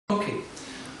Okay,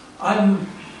 I'm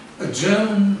a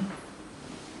German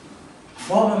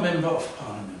former member of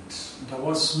parliament, and I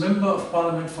was member of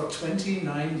parliament for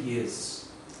 29 years.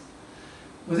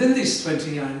 Within these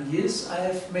 29 years, I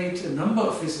have made a number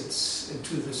of visits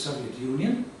into the Soviet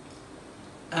Union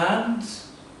and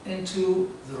into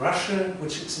the Russia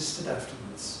which existed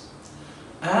afterwards.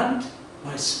 And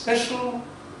my special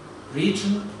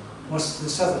region was the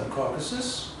Southern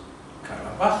Caucasus,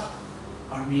 Karabakh,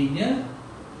 Armenia,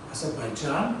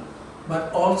 Azerbaijan,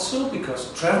 but also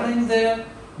because traveling there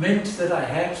meant that I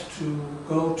had to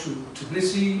go to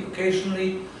Tbilisi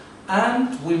occasionally,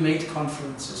 and we made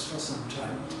conferences for some time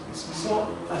in Tbilisi.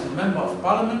 So, as a member of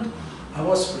parliament, I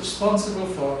was responsible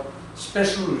for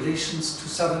special relations to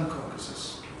Southern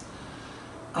Caucasus.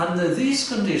 Under these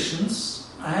conditions,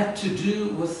 I had to do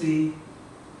with the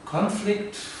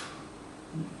conflict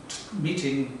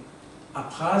meeting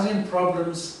Abkhazian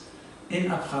problems in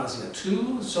Abkhazia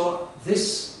too. So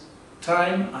this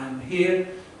time I'm here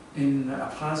in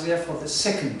Abkhazia for the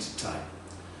second time.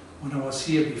 When I was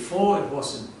here before, it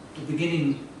was in the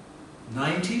beginning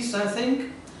 90s, I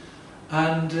think,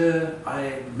 and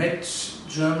I met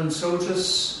German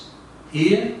soldiers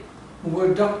here who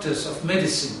were doctors of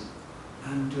medicine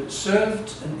and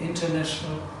served an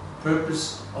international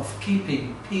purpose of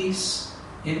keeping peace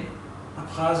in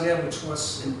Abkhazia, which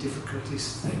was in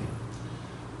difficulties then.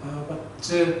 But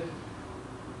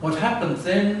what happened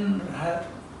then had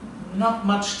not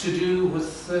much to do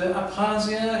with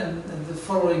Abkhazia. In the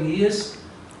following years,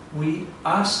 we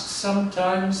asked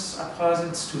sometimes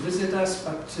Abkhazians to visit us,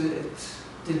 but it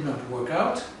did not work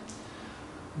out.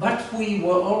 But we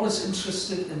were always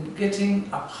interested in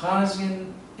getting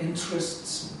Abkhazian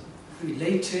interests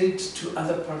related to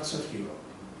other parts of Europe.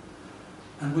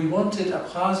 And we wanted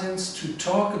Abkhazians to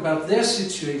talk about their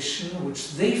situation,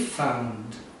 which they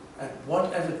found at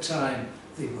whatever time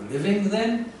they were living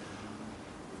then,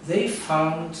 they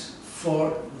found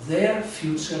for their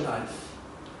future life.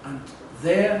 And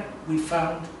there we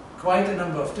found quite a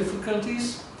number of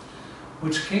difficulties,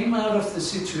 which came out of the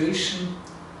situation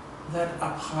that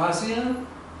Abkhazia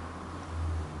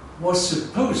was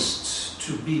supposed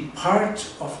to be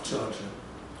part of Georgia,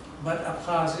 but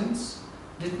Abkhazians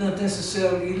did not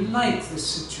necessarily like this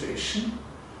situation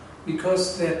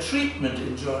because their treatment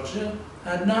in Georgia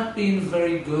had not been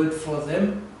very good for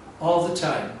them all the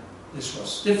time. This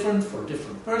was different for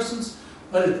different persons,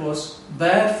 but it was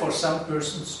bad for some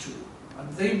persons too. And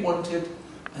they wanted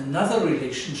another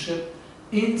relationship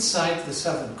inside the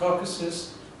Southern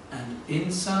Caucasus and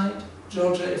inside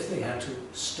Georgia if they had to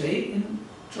stay in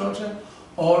Georgia,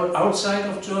 or outside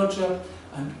of Georgia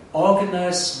and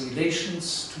organize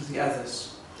relations to the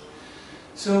others.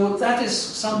 So that is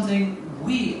something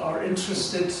we are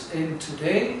interested in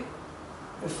today.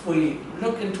 If we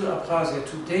look into Abkhazia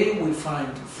today, we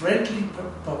find friendly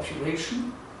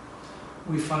population.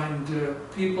 We find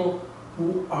people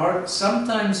who are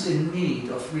sometimes in need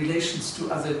of relations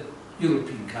to other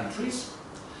European countries.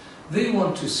 They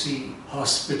want to see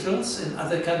hospitals in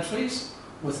other countries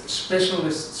with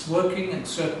specialists working in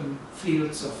certain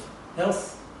fields of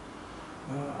health.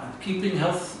 And keeping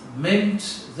health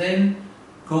meant then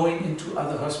going into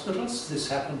other hospitals. This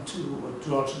happened to a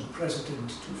Georgian president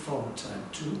to former time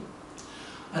too.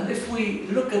 And if we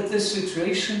look at this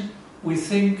situation, we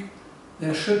think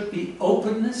there should be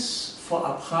openness for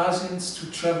Abkhazians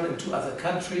to travel into other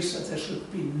countries, that there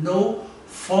should be no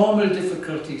formal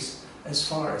difficulties as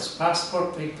far as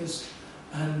passport papers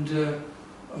and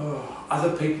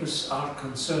other papers are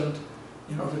concerned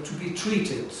in order to be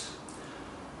treated.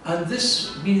 And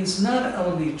this means not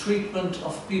only treatment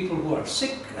of people who are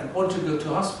sick and want to go to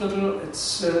hospital,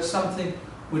 it's something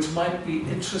which might be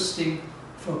interesting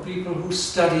for people who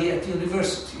study at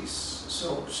universities.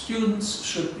 So students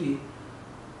should be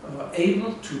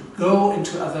able to go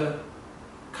into other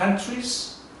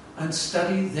countries and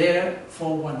study there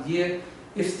for 1 year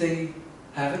if they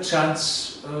have a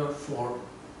chance for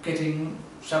getting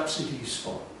subsidies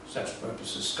for such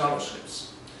purposes, scholarships,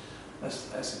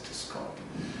 as it is called.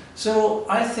 So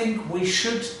I think we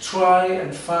should try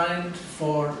and find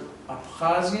for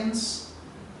Abkhazians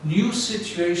new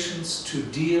situations to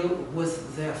deal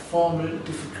with their formal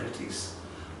difficulties.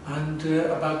 And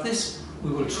about this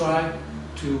we will try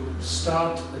to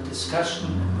start a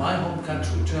discussion in my home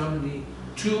country, Germany,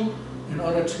 too, in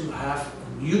order to have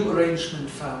a new arrangement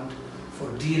found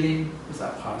for dealing with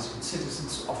Abkhazian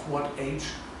citizens of what age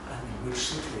and in which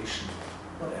situation,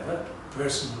 whatever,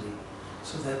 personally,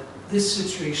 so that this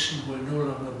situation will no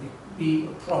longer be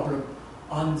a problem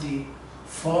on the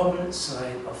formal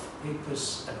side of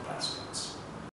papers and passports.